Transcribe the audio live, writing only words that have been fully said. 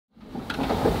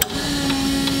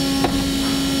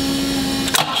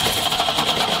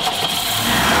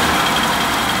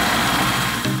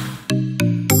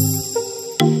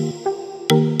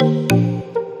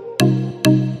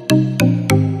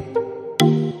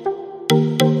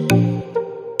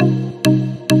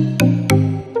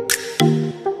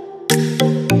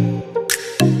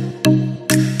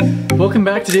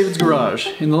Back to David's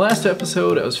garage. In the last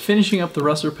episode, I was finishing up the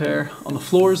rust repair on the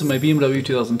floors of my BMW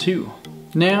 2002.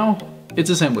 Now, it's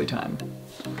assembly time.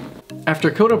 After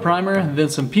a coat of primer, then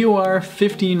some POR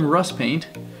 15 rust paint,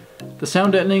 the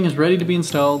sound deadening is ready to be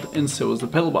installed, and so is the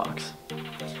pedal box.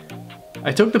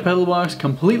 I took the pedal box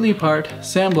completely apart,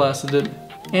 sandblasted it,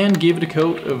 and gave it a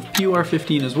coat of POR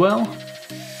 15 as well.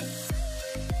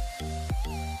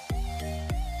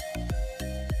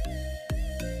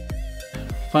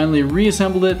 Finally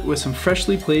reassembled it with some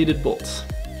freshly plated bolts.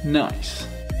 Nice.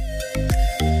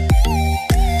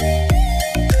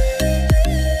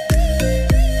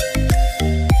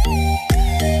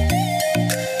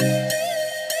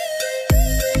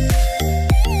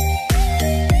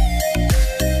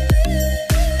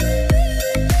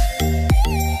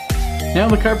 Now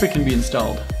the carpet can be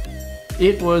installed.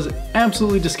 It was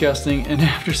absolutely disgusting, and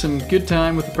after some good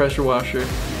time with the pressure washer,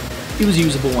 it was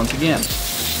usable once again.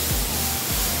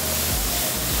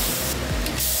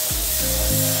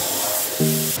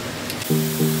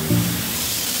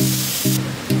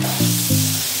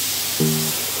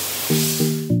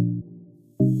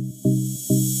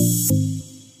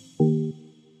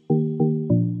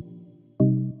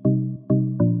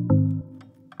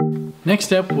 Next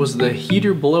step was the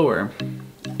heater blower.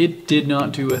 It did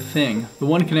not do a thing. The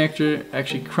one connector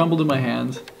actually crumbled in my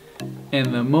hands,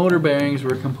 and the motor bearings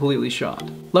were completely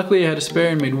shot. Luckily I had a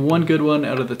spare and made one good one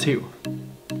out of the two.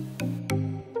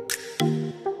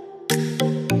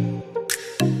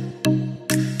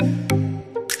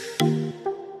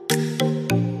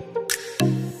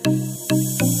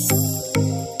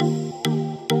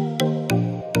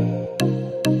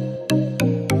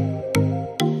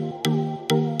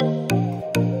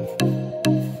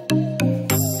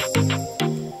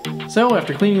 So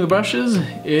after cleaning the brushes,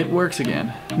 it works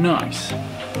again. Nice.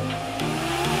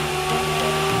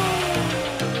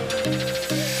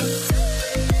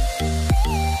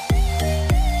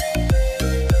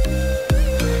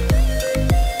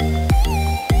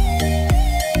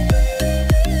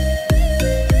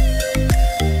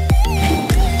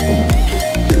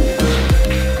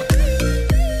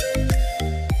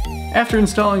 After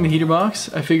installing the heater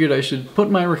box, I figured I should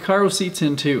put my Recaro seats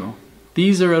in too.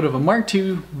 These are out of a Mark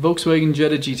II Volkswagen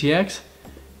Jetta GTX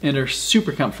and are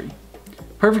super comfy.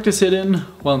 Perfect to sit in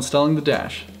while installing the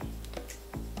dash.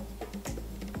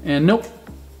 And nope,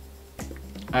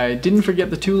 I didn't forget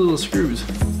the two little screws.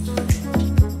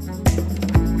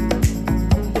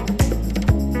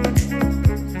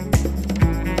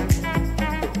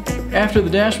 After the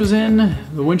dash was in,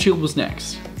 the windshield was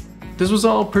next. This was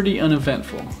all pretty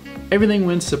uneventful. Everything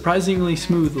went surprisingly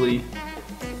smoothly,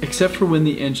 except for when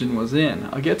the engine was in.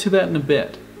 I'll get to that in a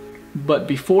bit. But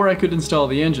before I could install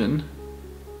the engine,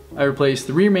 I replaced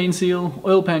the rear main seal,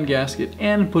 oil pan gasket,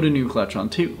 and put a new clutch on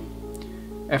too.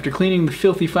 After cleaning the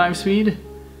filthy 5-speed,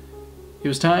 it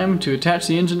was time to attach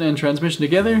the engine and transmission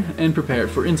together and prepare it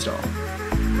for install.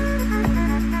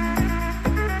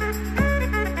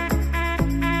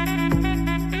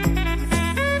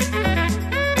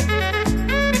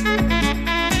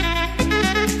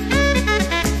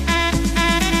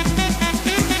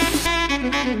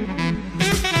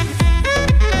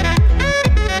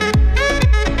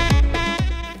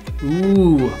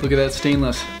 Ooh, look at that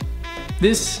stainless.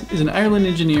 This is an Ireland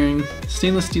Engineering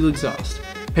stainless steel exhaust.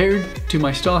 Paired to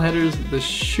my stall headers, this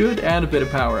should add a bit of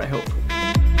power, I hope.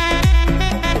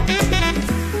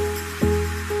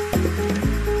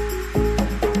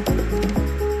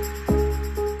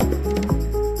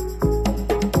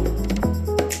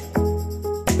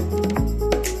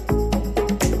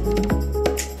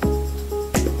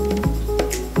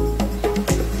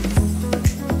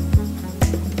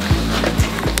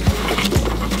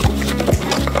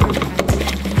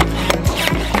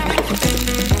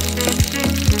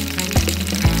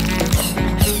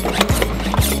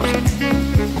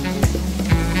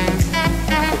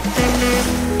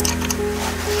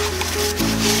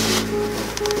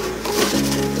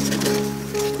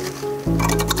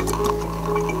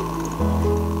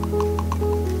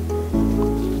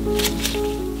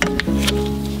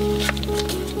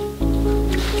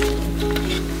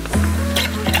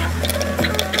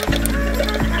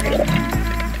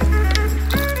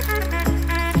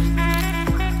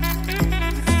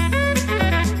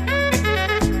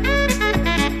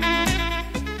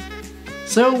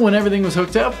 So when everything was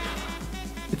hooked up,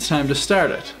 it's time to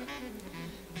start it.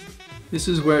 This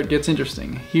is where it gets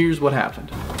interesting. Here's what happened.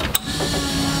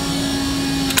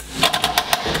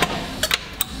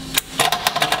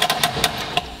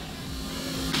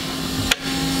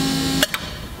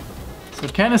 So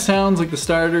it kind of sounds like the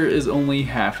starter is only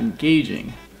half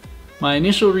engaging. My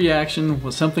initial reaction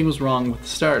was something was wrong with the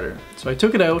starter. So I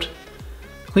took it out,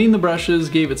 cleaned the brushes,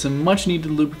 gave it some much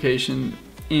needed lubrication,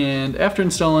 and after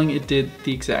installing it did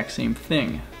the exact same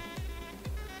thing.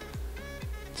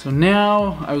 So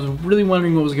now I was really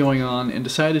wondering what was going on and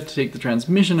decided to take the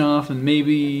transmission off, and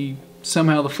maybe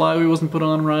somehow the flywheel wasn't put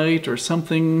on right or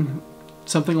something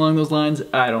along those lines,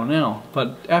 I don't know.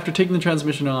 But after taking the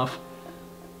transmission off,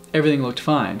 everything looked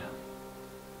fine.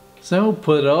 So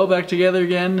put it all back together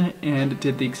again and it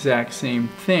did the exact same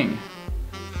thing.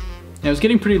 Now, it was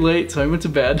getting pretty late, so I went to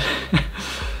bed,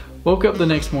 woke up the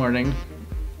next morning,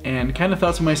 and kind of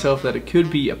thought to myself that it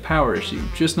could be a power issue,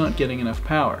 just not getting enough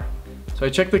power. So I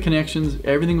checked the connections,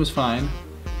 everything was fine,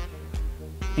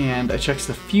 and I checked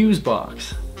the fuse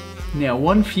box. Now,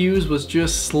 one fuse was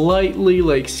just slightly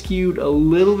skewed a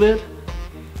little bit,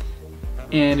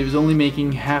 and it was only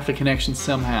making half a connection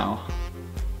somehow.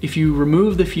 If you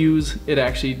remove the fuse, it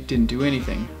actually didn't do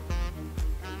anything.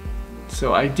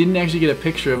 So I didn't actually get a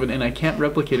picture of it, and I can't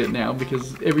replicate it now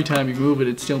because every time you move it,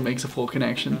 it still makes a full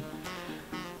connection.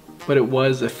 But it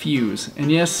was a fuse.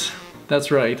 And yes, that's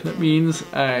right. That means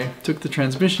I took the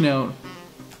transmission out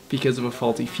because of a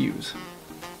faulty fuse.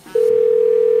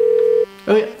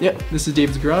 Oh yeah, this is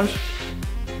David's Garage.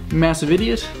 Massive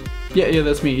idiot? Yeah,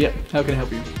 that's me. Yeah, how can I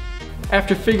help you?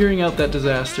 After figuring out that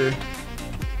disaster,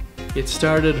 it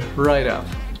started right up,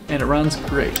 and it runs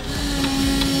great.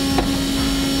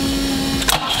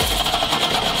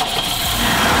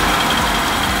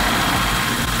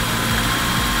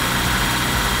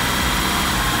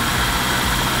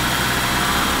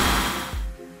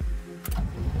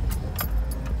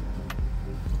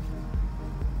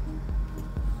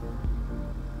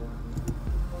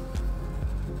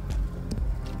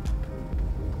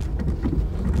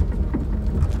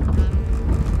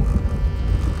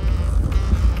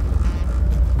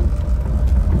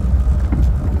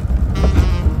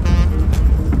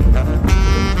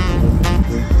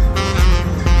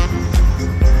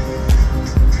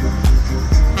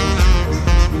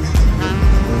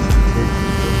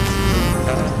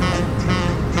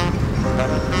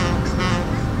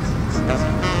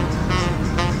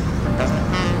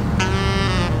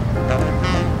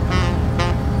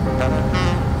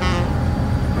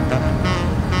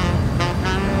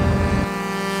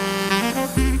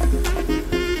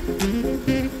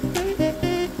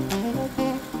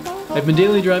 I've been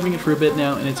daily driving it for a bit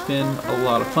now, and it's been a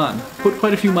lot of fun. Put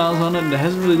quite a few miles on it, and it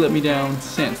hasn't really let me down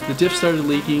since. The diff started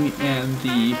leaking, and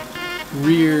the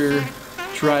rear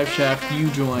drive shaft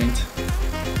U-joint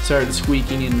started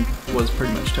squeaking and was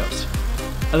pretty much toast.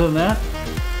 Other than that,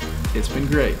 it's been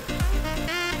great.